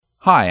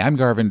Hi, I'm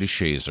Garvin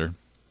DeShazer.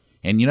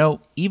 And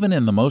even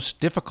in the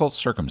most difficult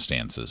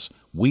circumstances,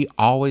 we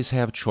always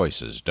have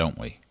choices, don't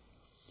we?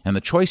 And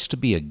the choice to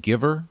be a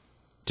giver,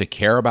 to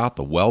care about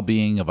the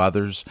well-being of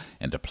others,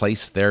 and to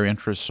place their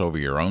interests over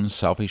your own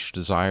selfish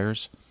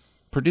desires,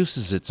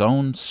 produces its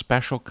own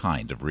special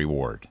kind of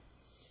reward.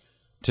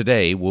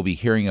 Today, we'll be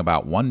hearing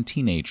about one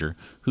teenager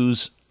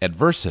whose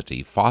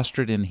adversity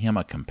fostered in him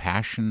a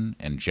compassion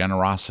and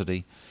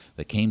generosity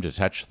that came to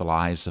touch the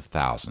lives of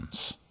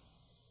thousands.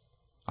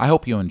 I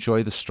hope you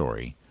enjoy the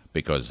story,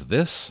 because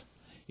this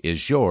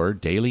is your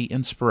daily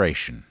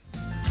inspiration.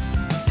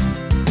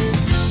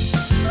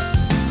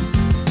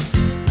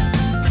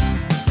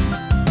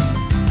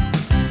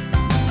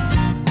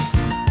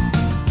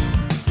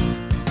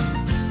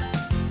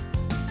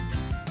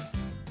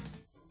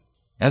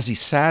 As he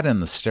sat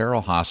in the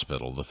sterile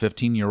hospital, the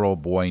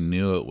 15-year-old boy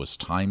knew it was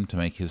time to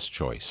make his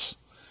choice.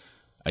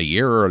 A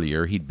year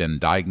earlier, he'd been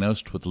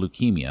diagnosed with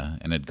leukemia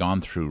and had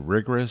gone through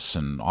rigorous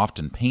and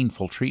often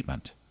painful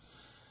treatment.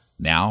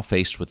 Now,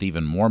 faced with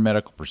even more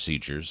medical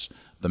procedures,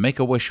 the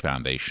Make-A-Wish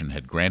Foundation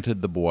had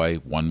granted the boy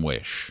one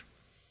wish.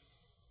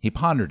 He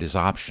pondered his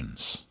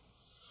options.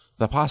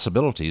 The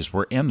possibilities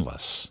were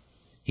endless.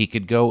 He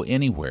could go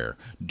anywhere,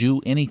 do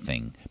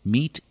anything,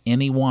 meet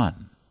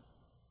anyone.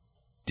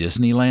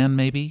 Disneyland,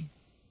 maybe?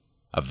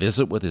 A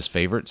visit with his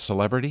favorite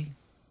celebrity?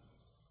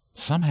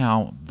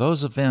 Somehow,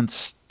 those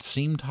events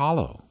seemed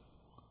hollow.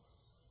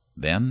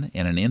 Then,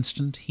 in an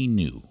instant, he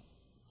knew.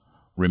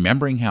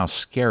 Remembering how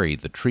scary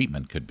the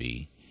treatment could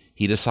be,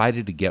 he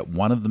decided to get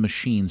one of the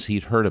machines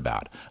he'd heard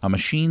about, a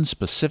machine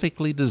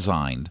specifically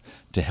designed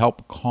to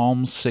help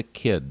calm sick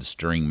kids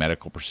during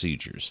medical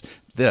procedures.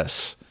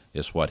 This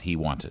is what he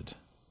wanted.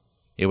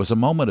 It was a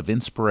moment of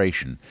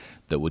inspiration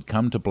that would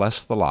come to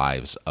bless the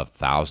lives of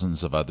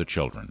thousands of other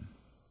children.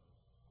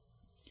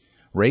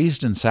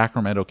 Raised in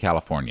Sacramento,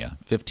 California,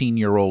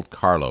 15-year-old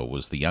Carlo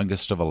was the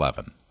youngest of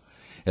 11.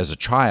 As a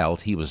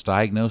child, he was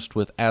diagnosed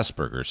with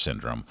Asperger's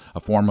syndrome, a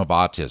form of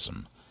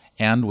autism,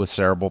 and with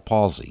cerebral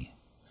palsy.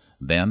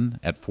 Then,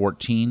 at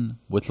 14,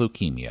 with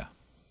leukemia.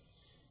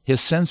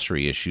 His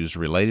sensory issues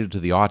related to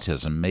the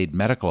autism made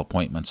medical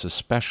appointments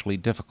especially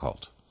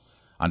difficult.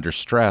 Under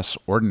stress,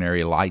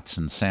 ordinary lights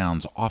and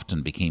sounds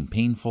often became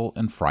painful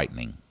and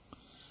frightening.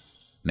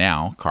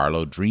 Now,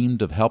 Carlo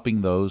dreamed of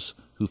helping those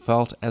who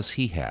felt as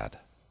he had.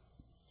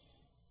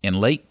 In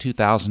late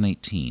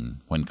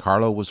 2018, when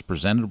Carlo was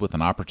presented with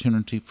an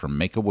opportunity from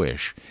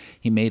Make-A-Wish,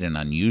 he made an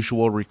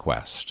unusual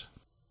request.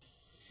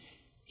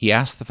 He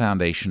asked the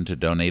foundation to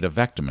donate a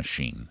Vecta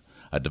machine,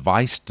 a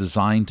device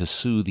designed to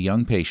soothe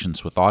young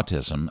patients with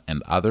autism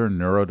and other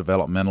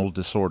neurodevelopmental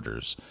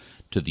disorders,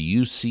 to the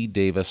UC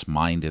Davis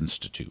Mind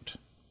Institute.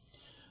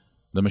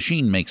 The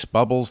machine makes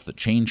bubbles that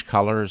change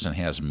colors and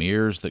has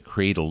mirrors that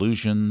create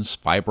illusions,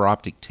 fiber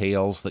optic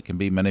tails that can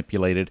be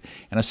manipulated,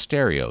 and a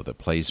stereo that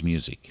plays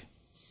music.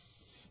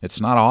 It's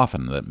not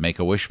often that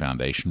Make-A-Wish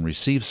Foundation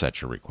receives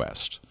such a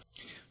request.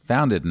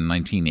 Founded in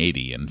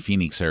 1980 in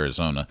Phoenix,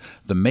 Arizona,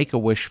 the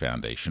Make-A-Wish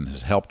Foundation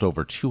has helped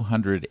over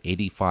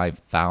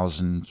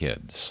 285,000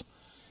 kids.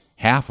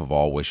 Half of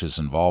all wishes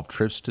involve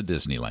trips to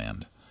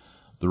Disneyland.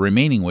 The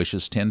remaining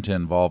wishes tend to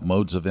involve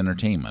modes of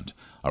entertainment,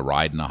 a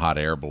ride in a hot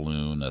air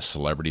balloon, a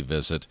celebrity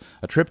visit,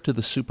 a trip to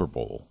the Super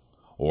Bowl,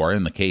 or,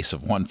 in the case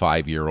of one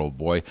 5-year-old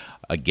boy,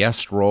 a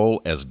guest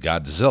role as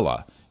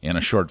Godzilla in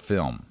a short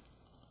film.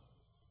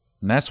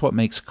 And that's what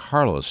makes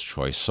Carlo's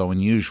choice so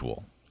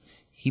unusual.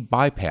 He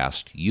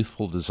bypassed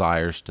youthful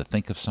desires to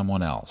think of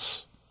someone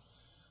else.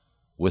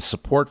 With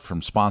support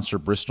from sponsor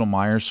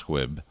Bristol-Myers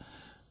Squibb,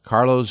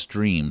 Carlo's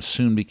dream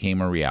soon became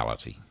a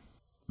reality.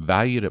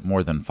 Valued at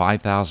more than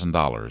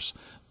 $5,000,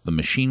 the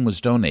machine was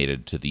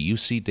donated to the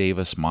UC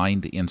Davis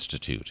Mind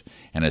Institute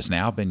and has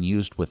now been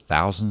used with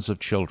thousands of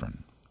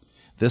children.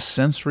 This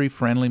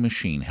sensory-friendly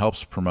machine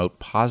helps promote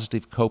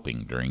positive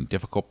coping during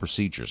difficult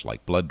procedures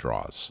like blood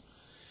draws.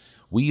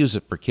 We use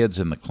it for kids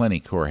in the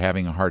clinic who are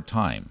having a hard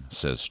time,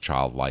 says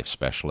child life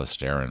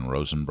specialist Aaron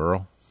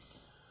Rosenborough.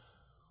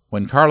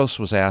 When Carlos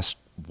was asked,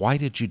 "Why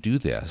did you do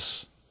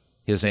this?"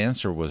 his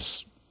answer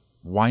was,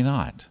 "Why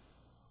not?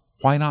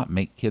 Why not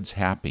make kids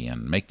happy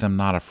and make them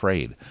not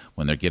afraid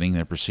when they're getting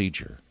their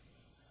procedure?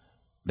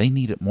 They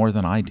need it more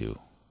than I do."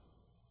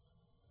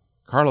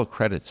 Carlo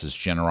credits his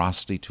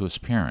generosity to his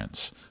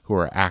parents, who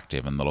are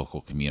active in the local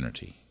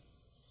community.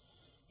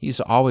 He's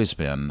always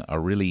been a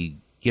really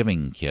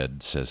giving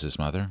kid, says his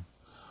mother.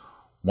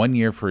 One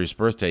year for his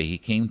birthday, he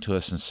came to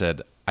us and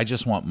said, "I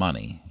just want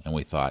money." And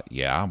we thought,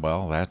 yeah,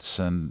 well, that's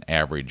an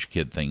average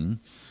kid thing.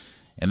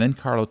 And then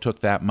Carlo took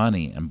that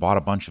money and bought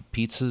a bunch of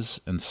pizzas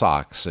and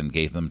socks and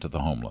gave them to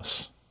the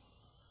homeless.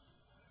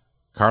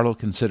 Carlo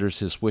considers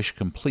his wish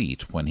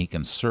complete when he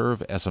can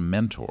serve as a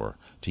mentor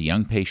to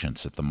young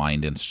patients at the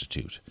Mind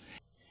Institute,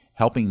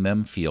 helping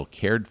them feel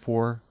cared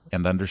for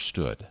and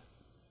understood.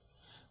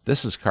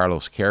 This is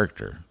Carlo's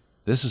character.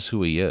 This is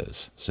who he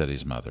is, said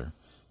his mother.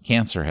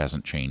 Cancer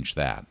hasn't changed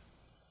that.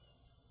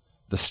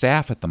 The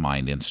staff at the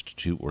Mind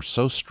Institute were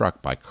so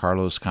struck by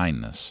Carlo's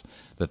kindness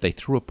that they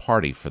threw a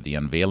party for the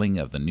unveiling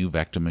of the new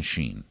Vecta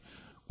machine,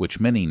 which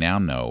many now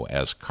know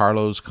as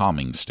Carlo's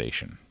Calming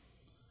Station.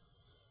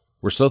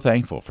 We're so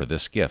thankful for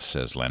this gift,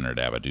 says Leonard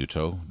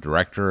Abaduto,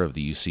 director of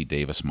the UC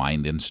Davis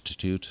Mind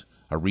Institute,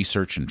 a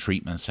research and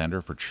treatment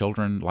center for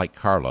children like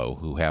Carlo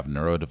who have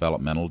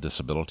neurodevelopmental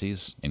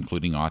disabilities,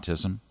 including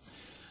autism.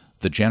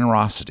 The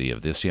generosity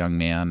of this young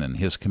man and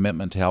his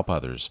commitment to help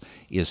others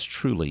is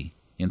truly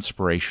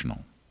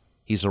inspirational.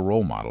 He's a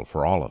role model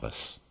for all of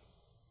us.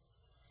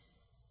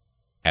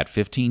 At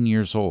 15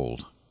 years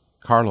old,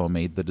 Carlo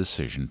made the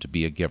decision to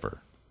be a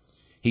giver.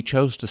 He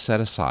chose to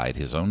set aside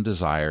his own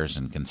desires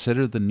and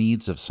consider the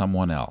needs of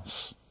someone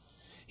else.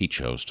 He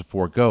chose to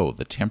forego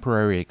the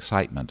temporary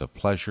excitement of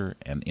pleasure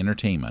and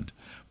entertainment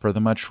for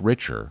the much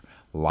richer,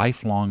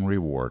 lifelong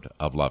reward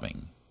of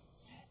loving.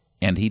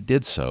 And he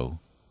did so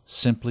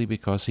simply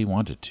because he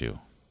wanted to.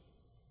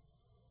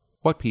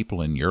 What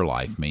people in your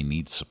life may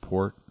need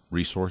support,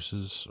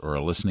 resources, or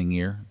a listening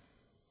ear?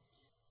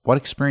 What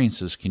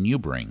experiences can you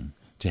bring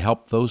to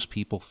help those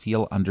people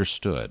feel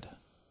understood?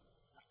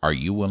 Are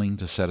you willing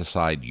to set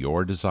aside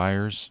your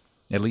desires,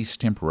 at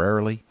least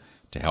temporarily,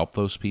 to help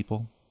those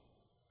people?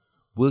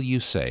 Will you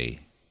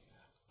say,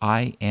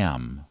 I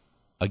am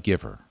a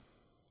giver,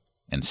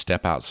 and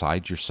step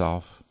outside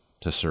yourself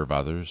to serve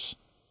others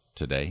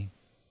today?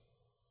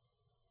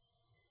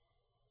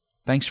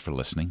 Thanks for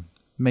listening.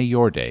 May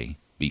your day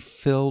be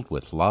filled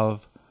with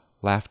love,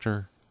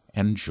 laughter,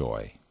 and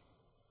joy.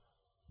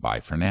 Bye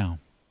for now.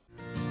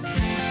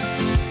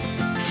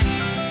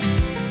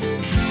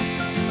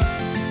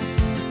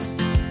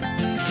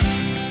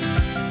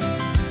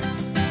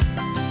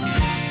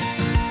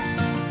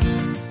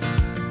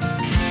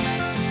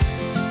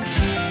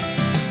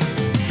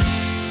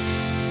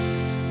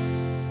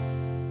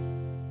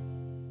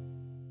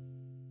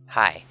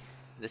 Hi,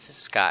 this is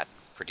Scott,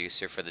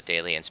 producer for the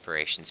Daily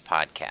Inspirations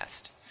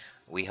podcast.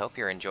 We hope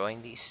you're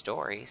enjoying these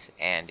stories,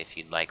 and if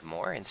you'd like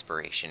more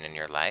inspiration in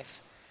your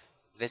life,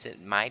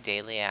 visit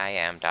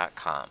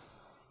mydailyim.com.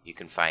 You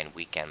can find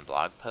weekend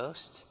blog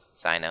posts,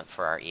 sign up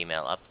for our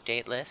email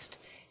update list,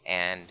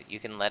 and you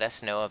can let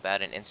us know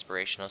about an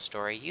inspirational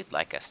story you'd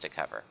like us to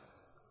cover.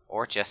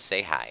 Or just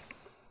say hi.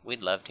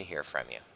 We'd love to hear from you.